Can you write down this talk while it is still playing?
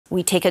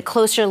We take a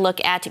closer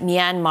look at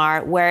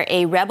Myanmar, where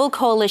a rebel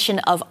coalition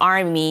of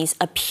armies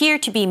appear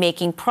to be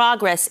making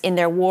progress in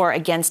their war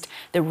against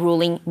the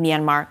ruling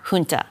Myanmar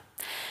junta.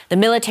 The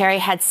military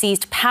had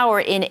seized power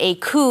in a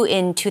coup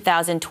in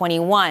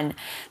 2021.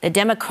 The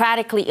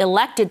democratically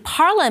elected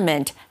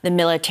parliament the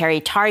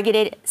military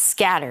targeted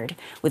scattered,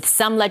 with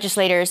some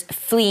legislators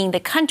fleeing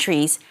the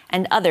countries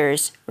and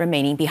others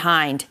remaining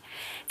behind.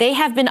 They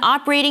have been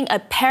operating a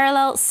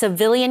parallel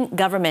civilian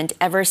government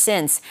ever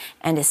since,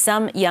 and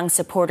some young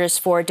supporters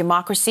for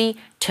democracy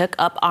took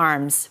up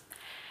arms.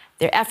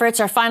 Their efforts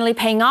are finally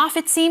paying off,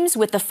 it seems,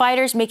 with the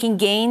fighters making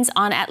gains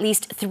on at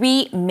least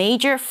 3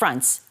 major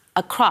fronts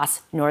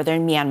across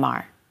northern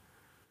Myanmar.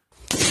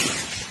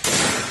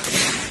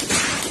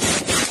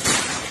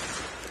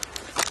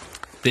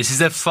 This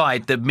is a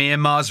fight that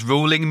Myanmar's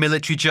ruling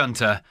military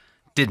junta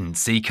didn't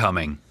see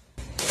coming.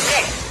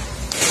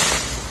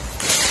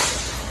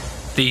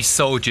 These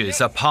soldiers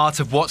are part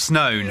of what's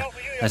known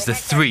as the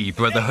Three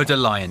Brotherhood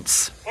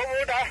Alliance,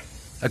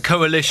 a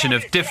coalition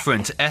of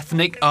different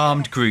ethnic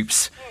armed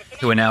groups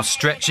who are now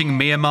stretching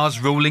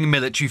Myanmar's ruling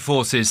military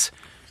forces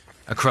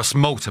across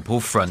multiple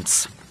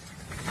fronts.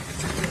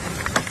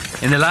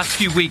 In the last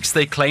few weeks,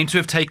 they claim to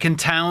have taken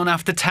town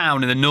after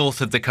town in the north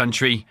of the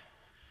country,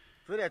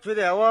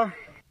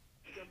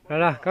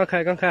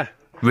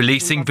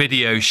 releasing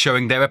videos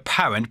showing their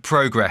apparent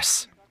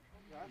progress,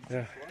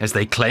 as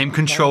they claim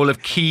control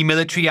of key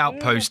military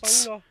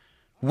outposts,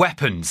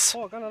 weapons,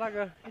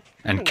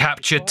 and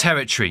captured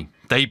territory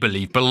they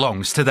believe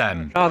belongs to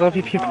them.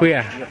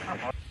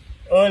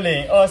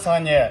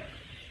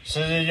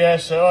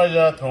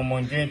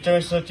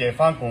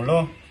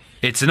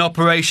 It's an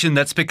operation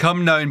that's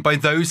become known by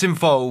those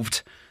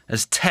involved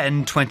as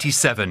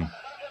 10/27,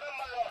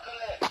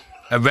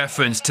 a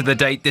reference to the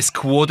date this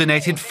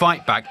coordinated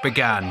fightback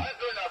began.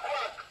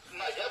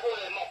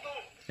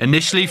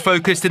 Initially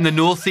focused in the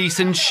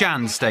northeastern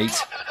Shan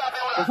state,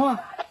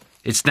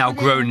 it's now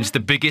grown as the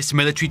biggest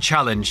military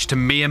challenge to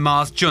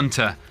Myanmar's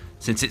junta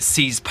since it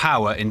seized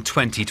power in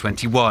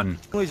 2021.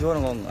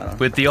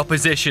 With the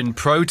opposition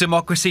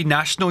pro-democracy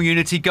National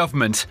Unity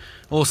government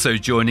also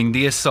joining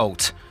the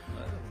assault,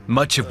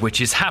 much of which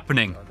is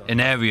happening in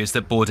areas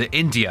that border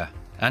India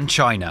and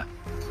China.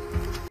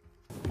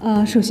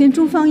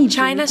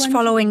 China's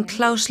following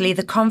closely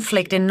the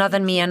conflict in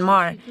northern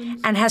Myanmar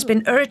and has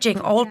been urging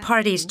all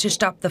parties to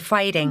stop the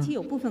fighting.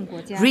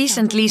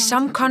 Recently,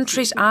 some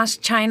countries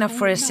asked China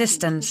for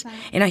assistance.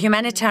 In a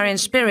humanitarian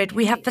spirit,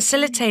 we have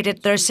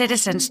facilitated their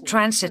citizens'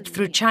 transit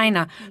through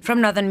China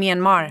from northern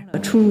Myanmar.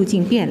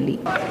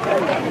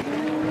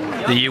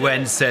 The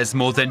UN says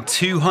more than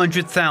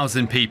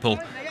 200,000 people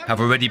have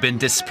already been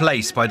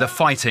displaced by the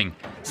fighting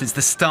since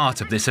the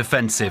start of this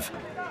offensive,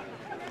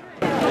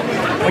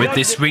 with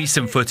this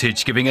recent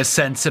footage giving a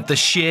sense of the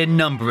sheer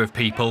number of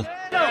people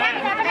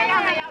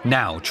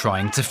now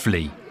trying to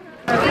flee.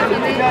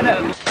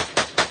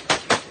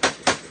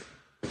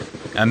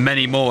 And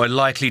many more are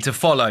likely to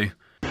follow,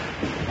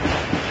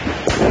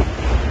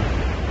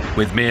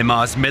 with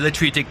Myanmar's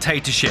military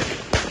dictatorship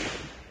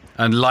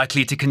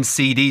unlikely to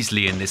concede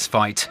easily in this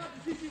fight,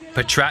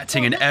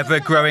 protracting an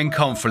ever-growing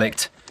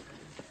conflict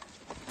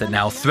that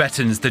now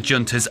threatens the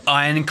junta's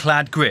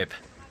ironclad grip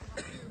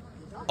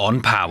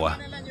on power.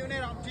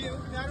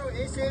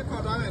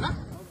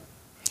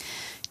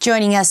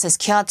 Joining us is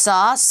Kyaw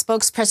Tza,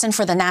 spokesperson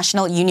for the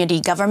National Unity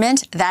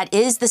Government. That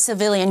is the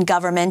civilian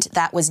government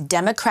that was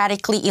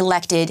democratically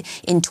elected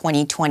in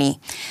 2020.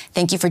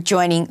 Thank you for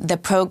joining the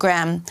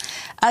program.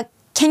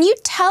 Can you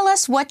tell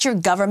us what your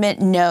government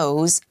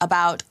knows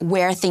about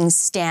where things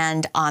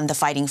stand on the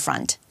fighting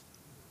front?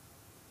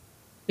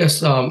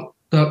 Yes, our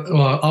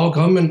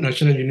government,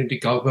 National Unity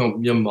Government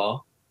of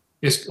Myanmar,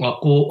 is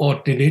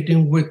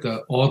coordinating with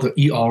all the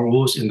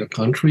EROs in the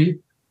country.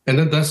 And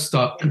then that's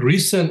the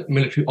recent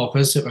military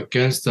offensive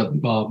against the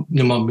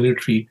Myanmar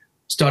military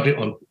started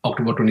on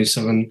October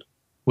 27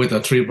 with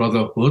the Three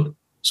Brotherhood.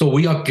 So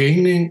we are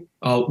gaining,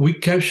 we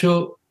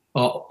capture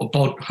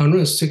about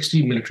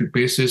 160 military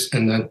bases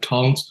and then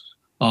towns,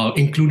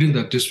 including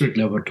the district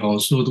level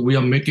towns. So we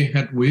are making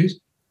headways,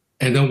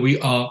 and then we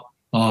are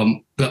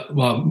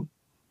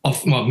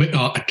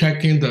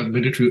attacking the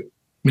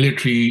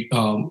military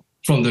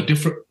from the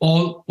different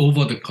all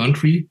over the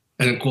country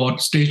and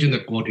staging the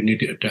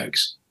coordinated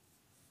attacks.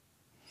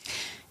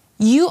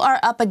 You are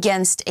up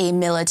against a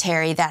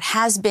military that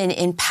has been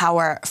in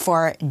power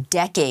for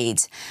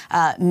decades.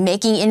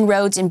 Making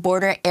inroads in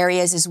border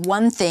areas is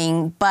one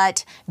thing,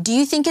 but do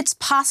you think it's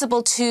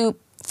possible to,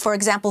 for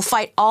example,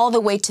 fight all the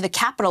way to the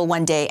capital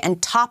one day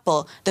and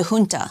topple the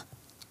junta?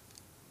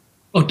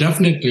 Oh,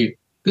 definitely.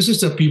 This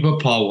is the people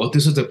power.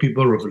 This is the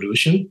people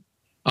revolution.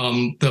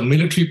 The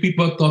military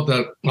people thought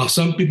that,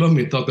 some people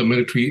may thought the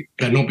military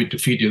cannot be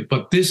defeated,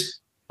 but this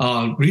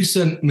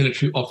recent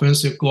military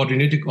offensive,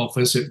 coordinated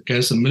offensive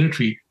against the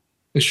military,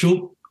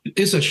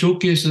 is a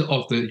showcase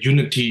of the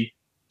unity,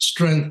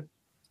 strength,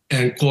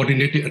 and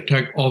coordinated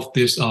attack of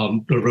this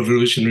the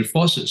revolutionary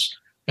forces.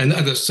 And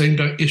at the same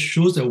time, it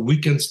shows the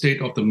weakened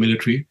state of the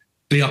military.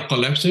 They are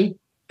collapsing,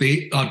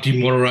 they are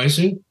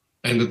demoralizing,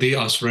 and they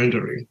are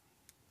surrendering.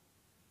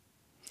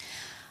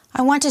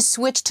 I want to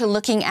switch to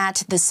looking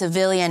at the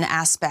civilian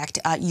aspect.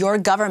 Your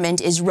government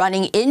is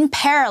running in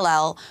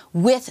parallel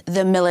with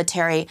the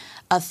military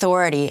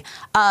authority.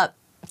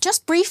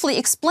 Just briefly,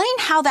 explain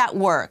how that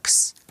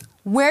works.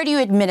 Where do you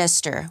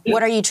administer?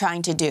 What are you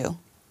trying to do?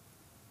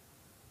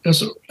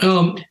 Yes,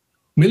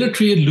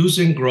 military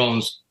losing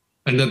grounds,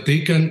 and that they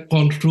can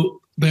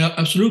control, their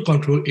absolute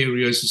control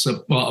areas is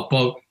about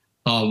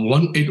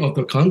 1/8 of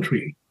the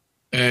country.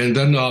 And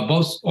then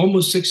about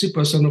almost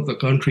 60% of the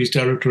country's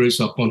territories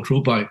are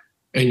controlled by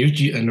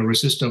NUG and the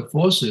resistant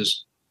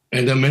forces.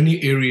 And then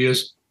many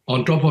areas,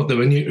 on top of the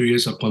many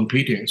areas, are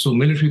competing. So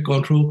military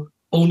control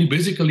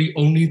basically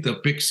only the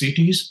big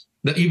cities.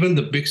 Even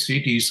the big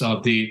cities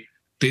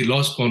they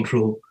lost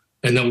control,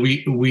 and then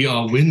we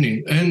are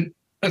winning. And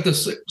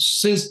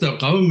since the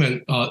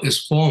government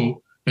is formed,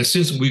 and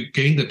since we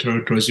gained the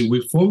territories,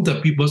 we formed the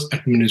People's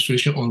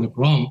Administration on the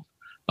ground.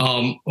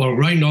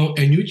 Right now,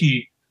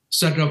 NUG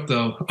set up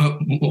the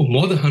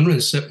more than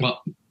 170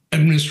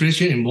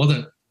 administration in more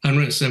than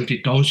 170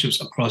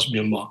 townships across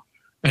Myanmar.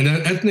 And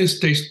then ethnic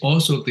states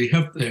also, they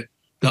have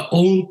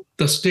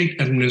the state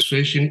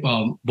administration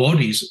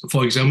bodies.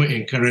 For example,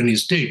 in Karenni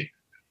State,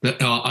 the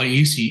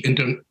IEC,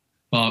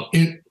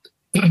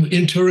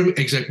 Interim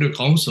Executive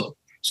Council.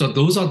 So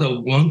those are the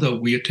ones that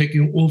we are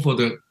taking over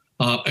the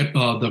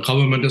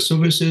governmental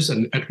services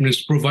and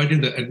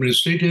providing the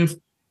administrative,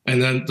 and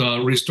then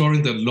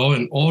restoring the law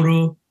and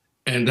order,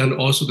 and then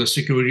also the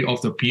security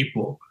of the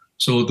people.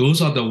 So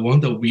those are the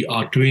ones that we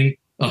are doing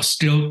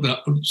still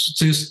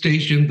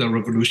staging the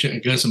revolution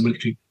against the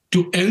military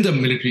to end the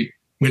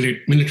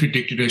military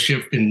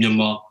dictatorship in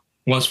Myanmar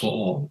once for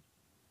all.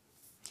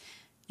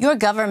 Your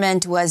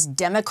government was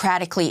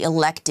democratically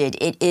elected.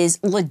 It is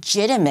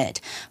legitimate,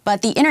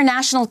 but the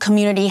international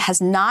community has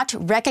not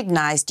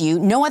recognized you.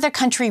 No other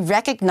country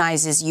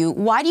recognizes you.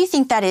 Why do you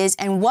think that is,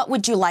 and what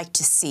would you like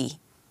to see?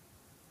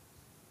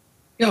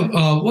 Yeah,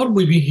 what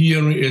we've been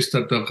hearing is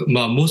that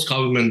most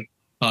governments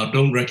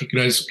don't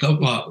recognize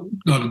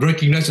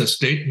the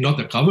state, not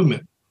the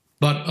government.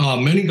 But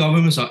many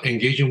governments are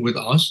engaging with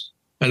us,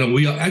 and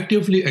we are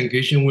actively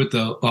engaging with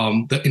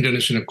the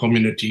international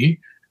community.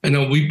 And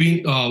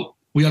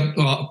we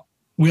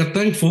are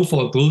thankful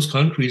for those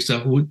countries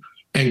who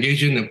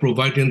engage in and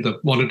providing the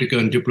political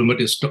and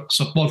diplomatic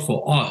support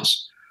for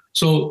us.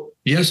 So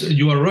yes,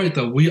 you are right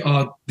that we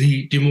are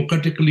the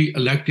democratically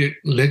elected,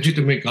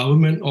 legitimate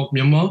government of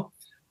Myanmar,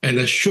 and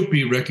that should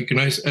be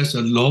recognized as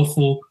a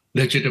lawful,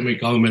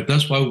 legitimate government.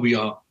 That's why we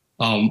are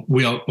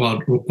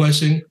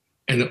requesting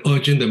and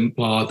urging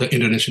the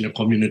international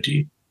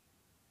community.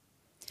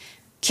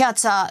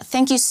 Kyatsa,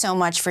 thank you so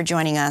much for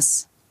joining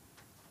us.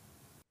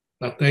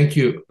 Thank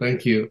you.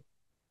 Thank you.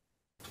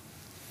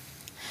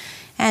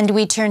 And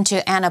we turn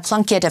to Anna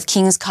Plunkett of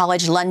King's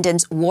College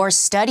London's War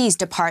Studies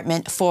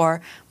Department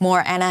for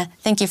more. Anna,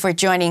 thank you for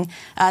joining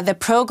the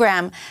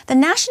program. The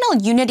National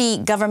Unity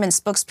Government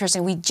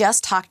spokesperson we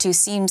just talked to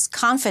seems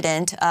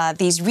confident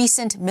these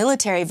recent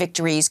military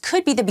victories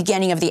could be the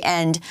beginning of the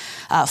end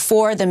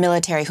for the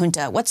military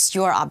junta. What's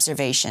your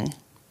observation?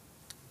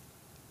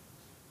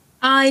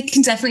 I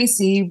can definitely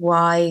see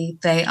why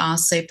they are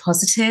so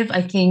positive.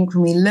 I think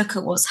when we look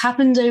at what's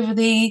happened over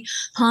the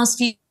past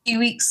few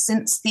weeks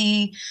since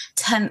the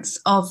 27th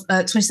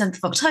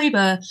of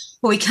October,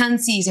 what we can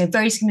see is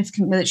very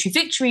significant military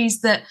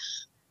victories that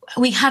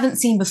we haven't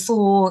seen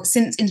before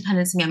since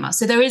independence in Myanmar.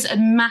 So there is a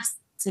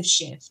massive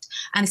shift,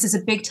 and this is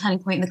a big turning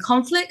point in the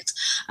conflict.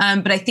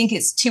 But I think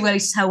it's too early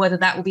to tell whether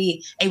that will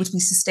be able to be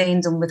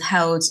sustained and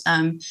withheld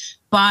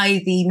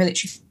by the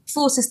military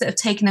forces that have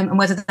taken them, and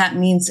whether that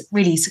means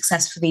really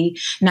success for the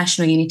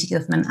National Unity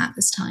Government at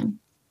this time.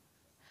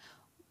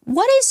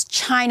 What is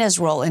China's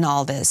role in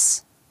all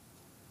this?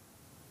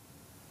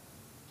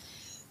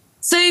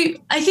 So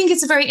I think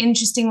it's a very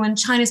interesting one.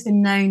 China's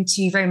been known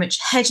to very much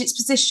hedge its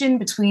position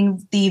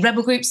between the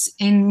rebel groups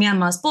in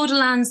Myanmar's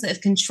borderlands that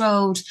have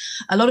controlled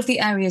a lot of the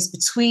areas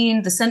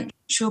between the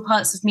central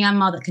parts of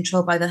Myanmar that are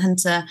controlled by the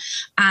junta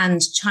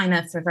and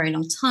China for a very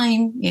long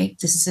time.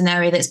 This is an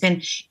area that's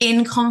been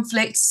in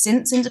conflict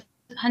since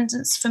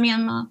independence for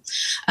Myanmar,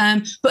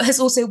 but has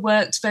also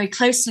worked very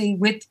closely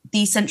with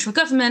the central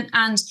government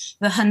and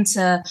the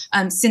junta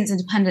since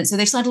independence. So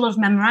they've signed a lot of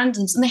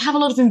memorandums and they have a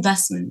lot of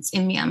investments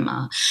in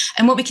Myanmar.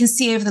 And what we can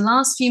see over the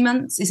last few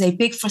months is a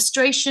big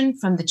frustration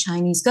from the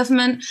Chinese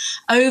government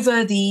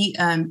over the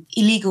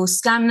illegal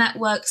scam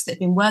networks that have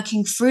been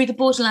working through the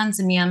borderlands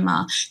in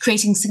Myanmar,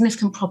 creating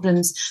significant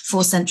problems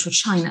for central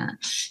China.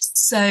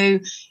 So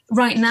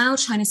right now,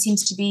 China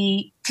seems to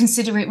be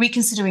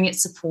reconsidering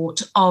its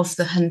support of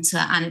the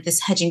junta and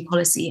this hedging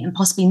policy, and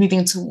possibly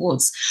moving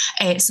towards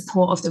a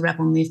support of the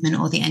rebel movement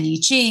or the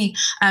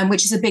NUG,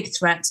 which is a big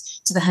threat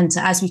to the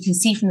junta, as we can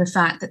see from the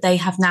fact that they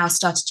have now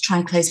started to try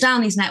and close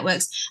down these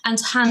networks and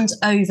hand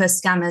over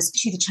scammers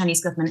to the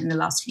Chinese government in the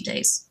last few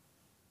days.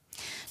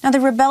 Now, the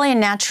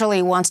rebellion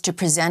naturally wants to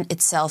present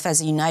itself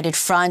as a united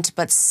front,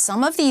 but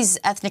some of these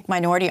ethnic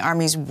minority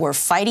armies were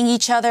fighting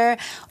each other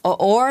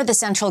or the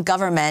central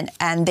government,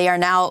 and they are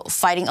now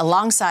fighting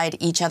alongside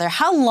each other.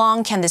 How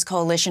long can this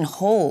coalition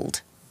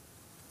hold?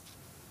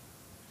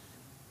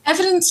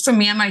 Evidence from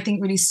Myanmar, I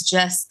think, really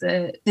suggests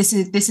that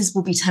this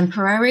will be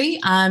temporary.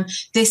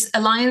 This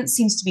alliance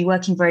seems to be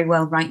working very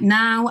well right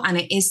now, and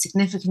it is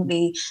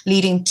significantly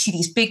leading to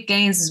these big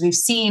gains. As we've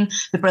seen,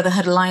 the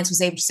Brotherhood Alliance was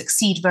able to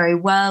succeed very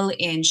well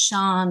in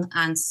Shan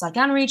and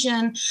Saigon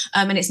region,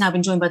 and it's now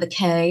been joined by the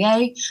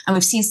KIA. And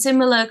we've seen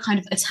similar kind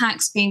of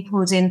attacks being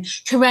pulled in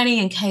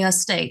Karenni and KR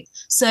State.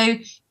 So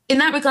in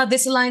that regard,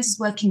 this alliance is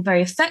working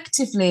very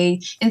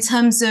effectively in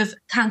terms of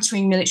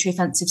countering military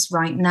offensives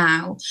right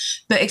now.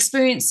 But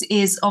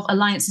experiences of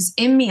alliances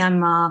in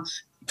Myanmar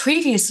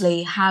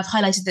previously have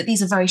highlighted that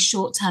these are very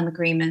short-term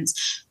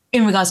agreements.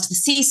 In regards to the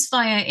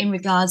ceasefire, in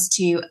regards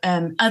to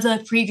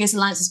other previous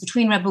alliances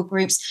between rebel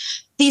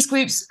groups, these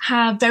groups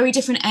have very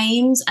different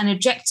aims and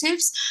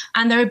objectives,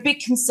 and there are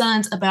big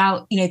concerns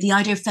about, the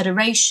idea of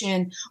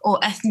federation or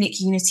ethnic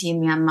unity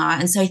in Myanmar.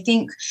 And so I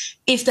think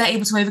if they're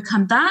able to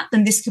overcome that,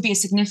 then this could be a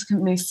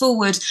significant move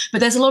forward. But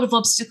there's a lot of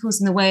obstacles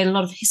in the way, a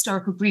lot of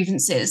historical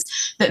grievances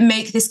that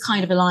make this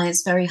kind of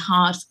alliance very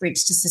hard for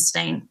groups to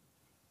sustain.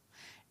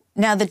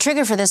 Now, the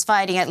trigger for this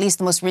fighting, at least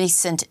the most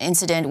recent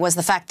incident, was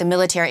the fact the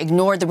military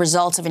ignored the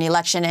results of an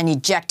election and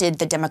ejected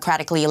the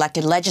democratically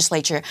elected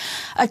legislature.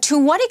 To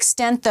what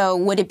extent, though,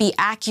 would it be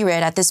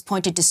accurate at this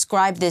point to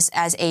describe this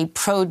as a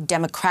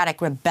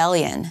pro-democratic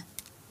rebellion?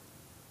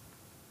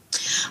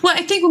 Well,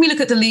 I think when we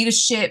look at the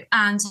leadership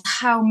and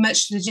how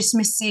much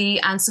legitimacy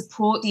and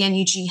support the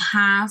NUG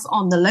have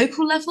on the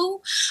local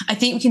level, I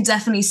think we can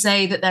definitely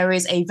say that there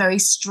is a very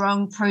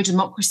strong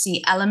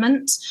pro-democracy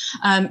element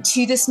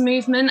to this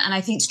movement. And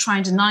I think to try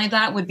and deny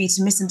that would be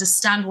to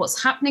misunderstand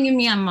what's happening in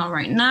Myanmar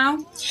right now.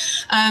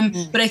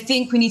 But I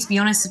think we need to be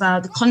honest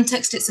about the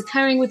context it's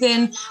occurring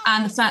within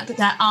and the fact that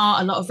there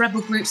are a lot of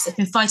rebel groups that have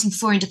been fighting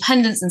for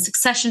independence and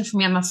succession from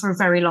Myanmar for a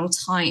very long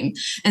time.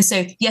 And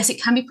so, yes, it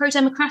can be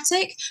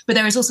pro-democratic, but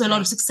there is also a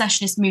lot of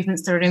successionist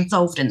movements that are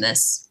involved in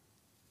this.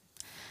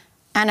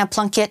 Anna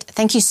Plunkett,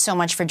 thank you so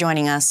much for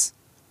joining us.